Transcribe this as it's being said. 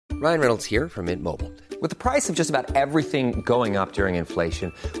Ryan Reynolds here from Mint Mobile. With the price of just about everything going up during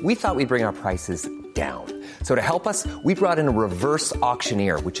inflation, we thought we'd bring our prices down. So to help us, we brought in a reverse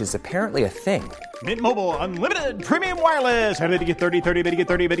auctioneer, which is apparently a thing. Mint Mobile Unlimited Premium Wireless. How to get 30, 30, bit to get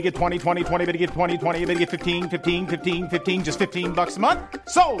 30, bit to get 20, 20, 20, bit to get 20, 20, bit to get 15, 15, 15, 15, just $15 a month?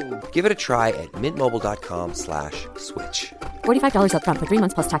 Sold! Give it a try at mintmobile.com/switch. $45 up front for 3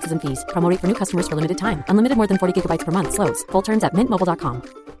 months plus taxes and fees. Promo rate for new customers for limited time. Unlimited more than 40 gigabytes per month. Slows full terms at mintmobile.com.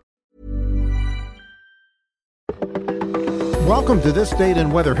 Welcome to This Date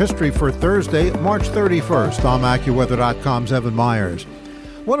in Weather History for Thursday, March 31st. I'm AccuWeather.com's Evan Myers.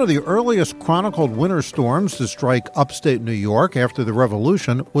 One of the earliest chronicled winter storms to strike upstate New York after the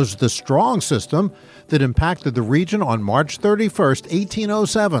Revolution was the Strong system that impacted the region on March 31st,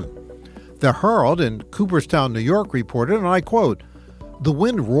 1807. The Herald in Cooperstown, New York reported, and I quote, "The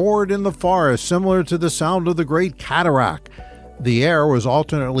wind roared in the forest similar to the sound of the great cataract. The air was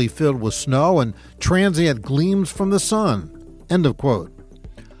alternately filled with snow and transient gleams from the sun." End of quote.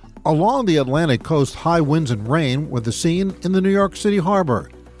 Along the Atlantic coast, high winds and rain were the scene in the New York City harbor.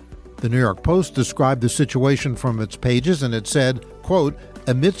 The New York Post described the situation from its pages, and it said, quote,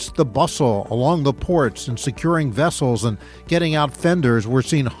 "Amidst the bustle along the ports and securing vessels and getting out fenders were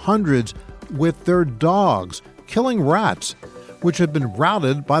seen hundreds with their dogs, killing rats, which had been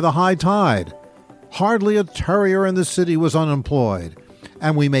routed by the high tide. Hardly a terrier in the city was unemployed,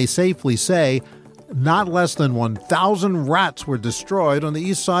 and we may safely say not less than 1,000 rats were destroyed on the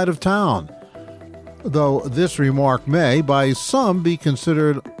east side of town." Though this remark may, by some, be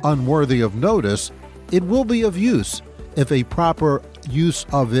considered unworthy of notice, it will be of use if a proper use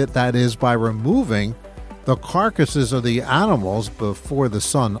of it, that is, by removing the carcasses of the animals before the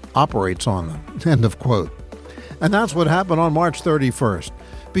sun operates on them. End of quote. And that's what happened on March 31st.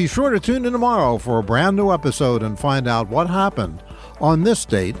 Be sure to tune in tomorrow for a brand new episode and find out what happened on this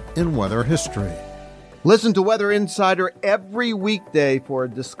date in weather history. Listen to Weather Insider every weekday for a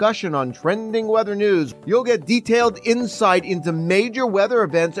discussion on trending weather news. You'll get detailed insight into major weather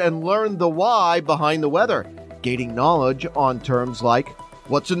events and learn the why behind the weather, gaining knowledge on terms like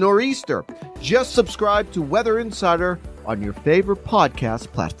what's a nor'easter. Just subscribe to Weather Insider on your favorite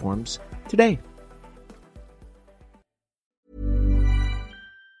podcast platforms today.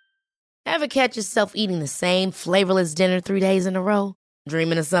 Ever catch yourself eating the same flavorless dinner 3 days in a row?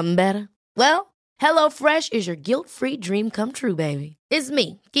 Dreaming of something better? Well, HelloFresh is your guilt-free dream come true, baby. It's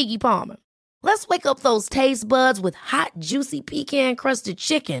me, Keke Palmer. Let's wake up those taste buds with hot, juicy pecan-crusted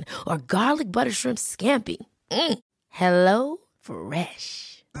chicken or garlic butter shrimp scampi. Hello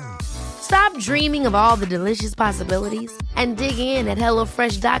Fresh. Stop dreaming of all the delicious possibilities and dig in at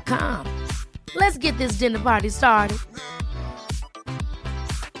HelloFresh.com. Let's get this dinner party started.